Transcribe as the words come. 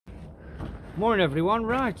Morning everyone.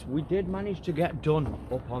 Right, we did manage to get done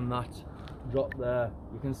up on that drop there.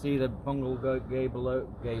 You can see the bungalow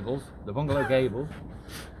gables.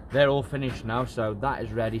 They're all finished now, so that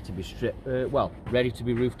is ready to be stripped. Ready to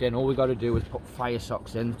be roofed in. All we got to do is put fire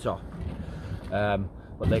socks in the top.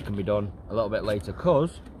 But they can be done a little bit later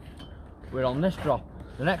because we're on this drop.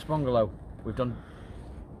 The next bungalow, we've done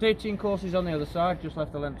 13 courses on the other side, just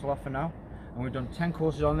left the lintel off for now, and we've done 10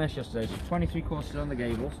 courses on this yesterday, so 23 courses on the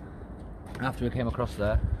gables. After we came across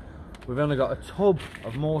there, we've only got a tub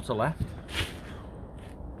of mortar left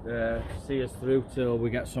to see us through till we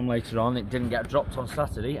get some later on. It didn't get dropped on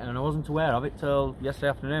Saturday and I wasn't aware of it till yesterday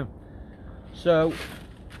afternoon. So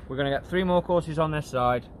we're going to get 3 more courses on this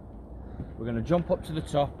side. We're going to jump up to the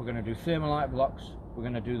top. We're going to do thermalite blocks. We're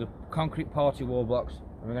going to do the concrete party wall blocks,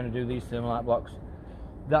 and we're going to do these thermalite blocks.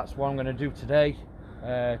 That's what I'm going to do today,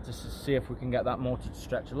 to see if we can get that mortar to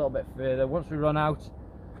stretch a little bit further. Once we run out,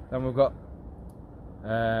 then we've got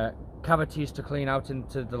cavities to clean out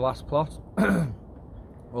into the last plot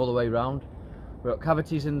all the way round. We've got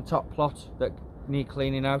cavities in the top plot that need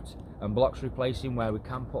cleaning out and blocks replacing where we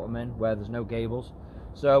can put them in, where there's no gables.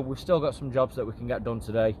 So we've still got some jobs that we can get done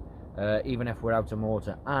today, even if we're out of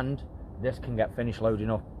mortar, and this can get finished loading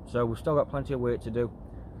up. So we've still got plenty of work to do.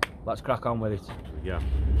 Let's crack on with it. Yeah.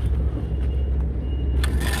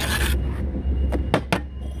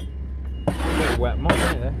 A bit of wet mud,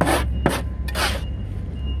 isn't it?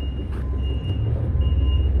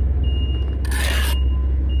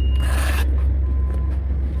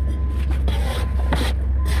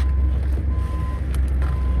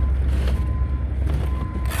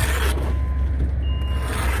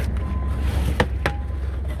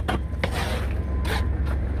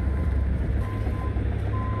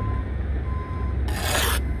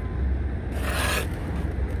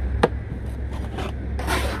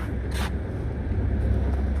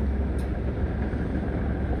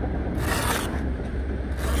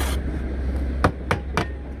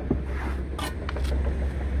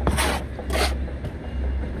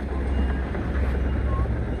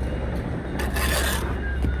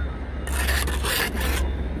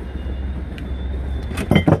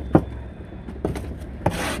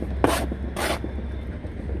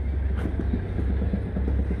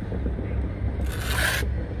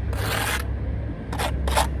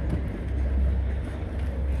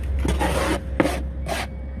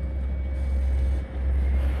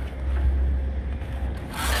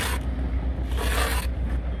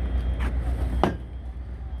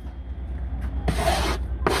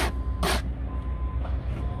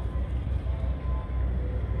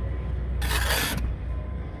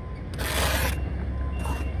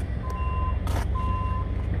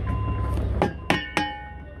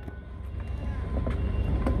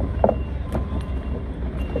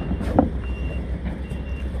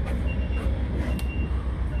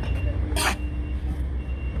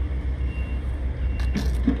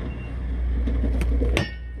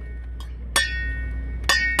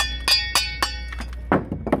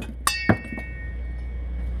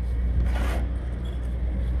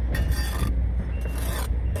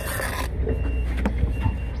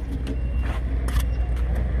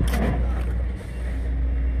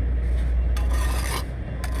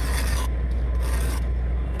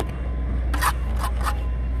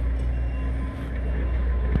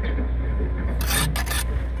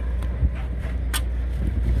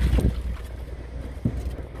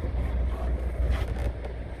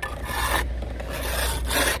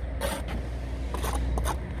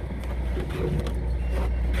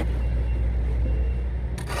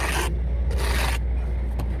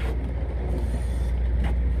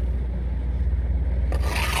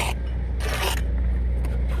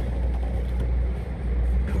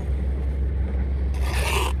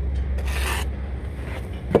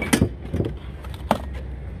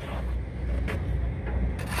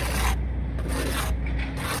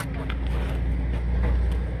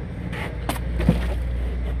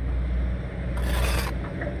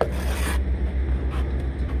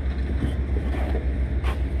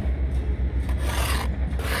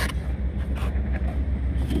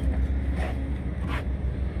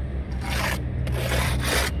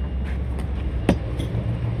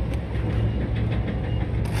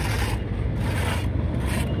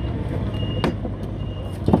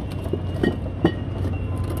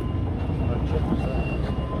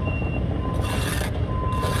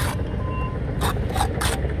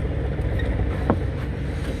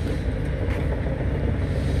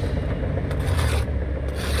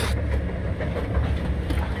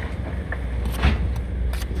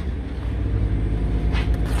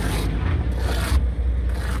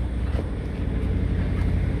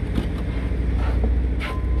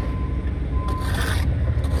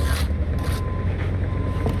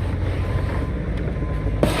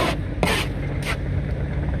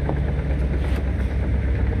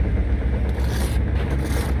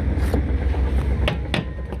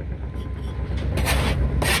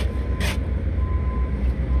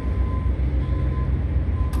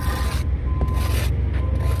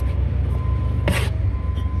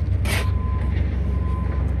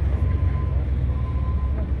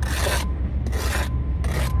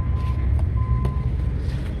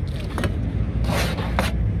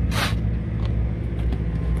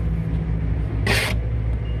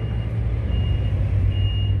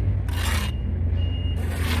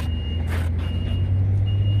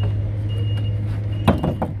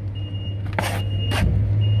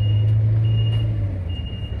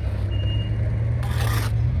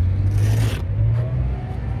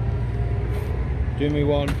 doing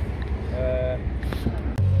me one.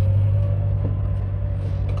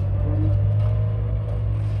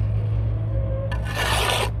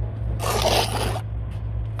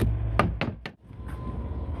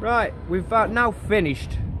 Right, we've now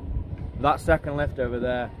finished that second lift over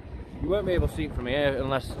there. You won't be able to see it from here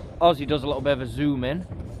unless Ozzy does a little bit of a zoom in.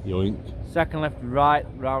 Yoink. Second lift right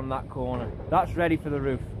round that corner. That's ready for the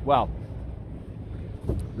roof. Well,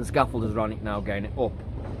 the scaffolders are on it now, getting it up,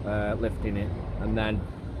 lifting it, and then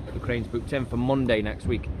the crane's booked in for Monday next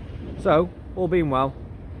week. So, all being well,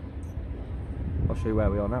 I'll show you where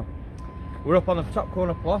we are now. We're up on the top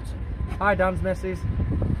corner plot. Hi, Dan's missus.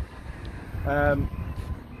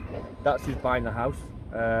 That's who's buying the house,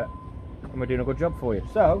 and we're doing a good job for you.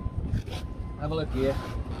 So, have a look here.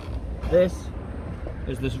 This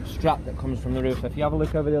is the strap that comes from the roof. If you have a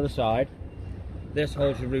look over the other side, this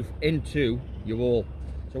holds your roof into your wall.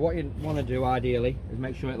 So what you want to do ideally is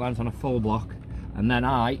make sure it lands on a full block, and then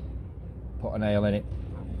I put a nail in it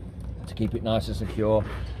to keep it nice and secure,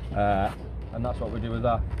 and that's what we do with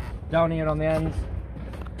that. Down here on the ends,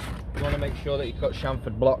 you want to make sure that you've got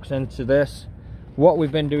chamfered blocks into this. What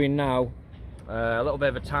we've been doing now, a little bit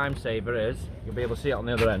of a time saver, is you'll be able to see it on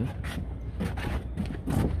the other end.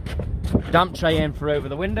 Damp tray in for over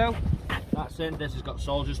the window. That's in. This has got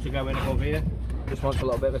soldiers to go in above here. Just wants a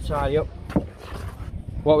little bit of a tidy up.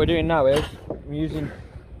 What we're doing now is I'm using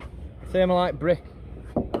thermalite brick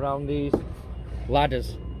around these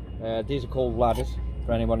ladders. These are called ladders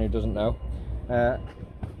for anyone who doesn't know,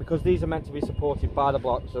 because these are meant to be supported by the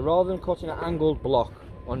block. So rather than cutting an angled block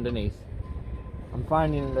underneath, I'm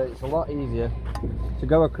finding that it's a lot easier to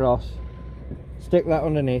go across, stick that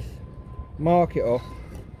underneath, mark it up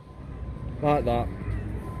like that,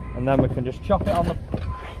 and then we can just chop it on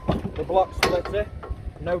the block splitter.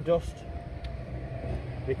 No dust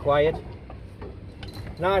required.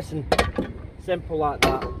 Nice and simple like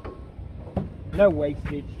that. No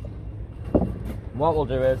wastage. And what we'll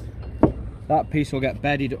do is that piece will get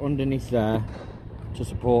bedded underneath there to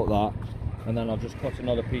support that, and then I'll just cut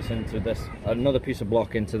another piece into this, another piece of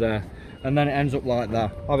block into there, and then it ends up like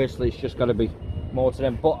that. Obviously it's just got to be mortared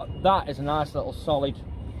in, but that is a nice little solid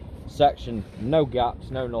section, no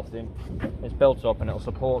gaps, no nothing. It's built up and it'll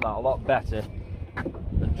support that a lot better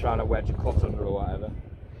than trying to wedge a cut under or whatever,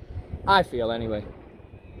 I feel anyway.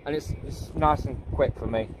 And it's nice and quick for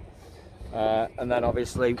me. And then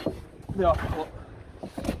obviously the offcut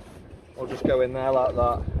will just go in there like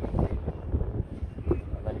that,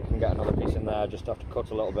 and then you can get another piece in there. Just have to cut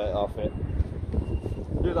a little bit off it.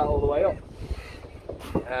 Do that all the way up.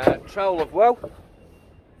 Trowel of woe.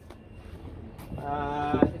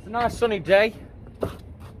 It's a nice sunny day.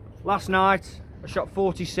 Last night I shot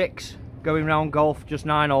 46 going round golf, just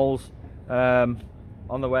 9 holes on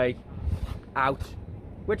the way out,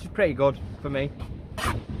 which is pretty good for me.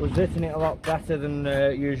 Was hitting it a lot better than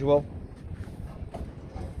usual.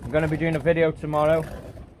 I'm going to be doing a video tomorrow.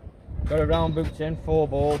 Got a round booked in,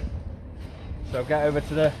 4-ball. So get over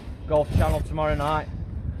to the golf channel tomorrow night.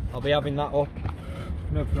 I'll be having that up,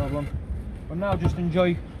 no problem. But now just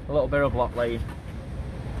enjoy a little bit of block laying.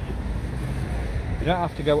 You don't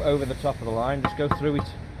have to go over the top of the line, just go through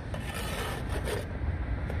it.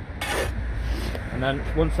 And then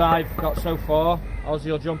once I've got so far,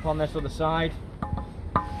 Ozzy will jump on this other side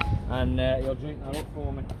and he'll joint that up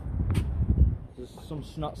for me. There's some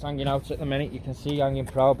snots hanging out at the minute, you can see hanging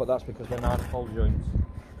proud, but that's because they're nice full joints.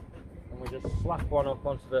 And we just slap one up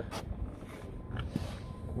onto the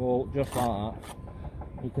wall just like that.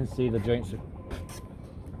 You can see the joints are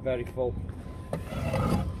very full.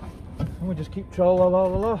 And we just keep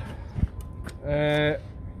trolling.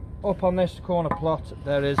 Up on this corner plot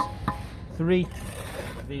there is 3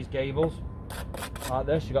 of these gables like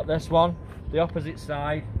this. You got this one, the opposite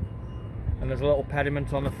side, and there's a little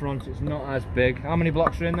pediment on the front. It's not as big. How many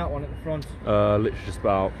blocks are in that one at the front? Literally just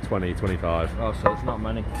about 20, 25. Oh, so it's not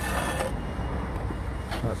many.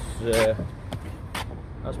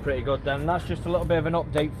 That's pretty good then. That's just a little bit of an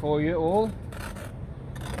update for you all.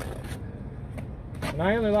 And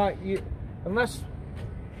I only like you, unless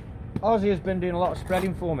Ozzy has been doing a lot of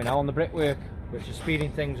spreading for me now on the brickwork, which is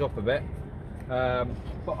speeding things up a bit.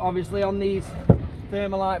 But obviously on these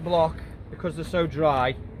thermalite block, because they're so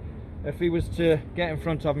dry, if he was to get in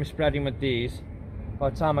front of me spreading with these, by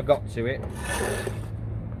the time I got to it,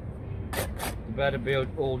 the bed would be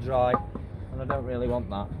all dry, and I don't really want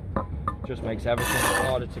that. It just makes everything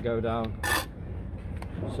harder to go down.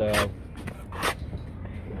 So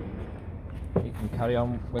he can carry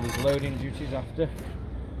on with his loading duties after.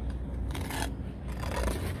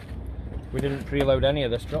 We didn't preload any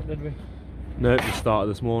of this drop, did we? No, just started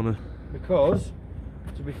this morning. Because,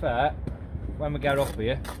 to be fair, when we get up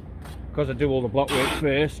here, because I do all the block work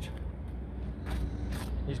first,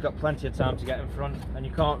 he's got plenty of time to get in front, and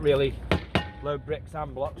you can't really load bricks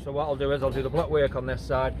and blocks. So what I'll do is I'll do the block work on this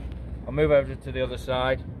side, I'll move over to the other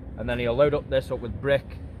side, and then he'll load up this up with brick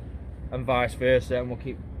and vice versa, and we'll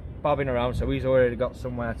keep bobbing around. So he's already got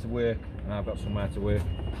somewhere to work and I've got somewhere to work.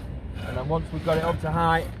 And then once we've got it up to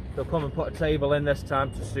height, they'll come and put a table in this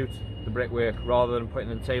time to suit the brickwork, rather than putting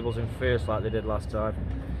the tables in first like they did last time.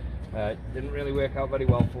 Didn't really work out very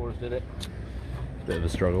well for us, did it? Bit of a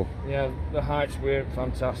struggle. Yeah, the heights weren't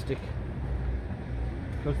fantastic,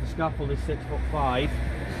 because the scaffold is 6'5"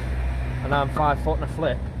 and I'm 5 foot and a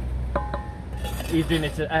flip. He's doing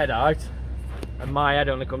it at head height, and my head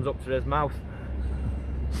only comes up to his mouth.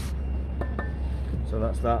 So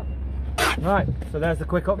that's that. Right, so there's the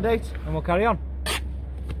quick update, and we'll carry on.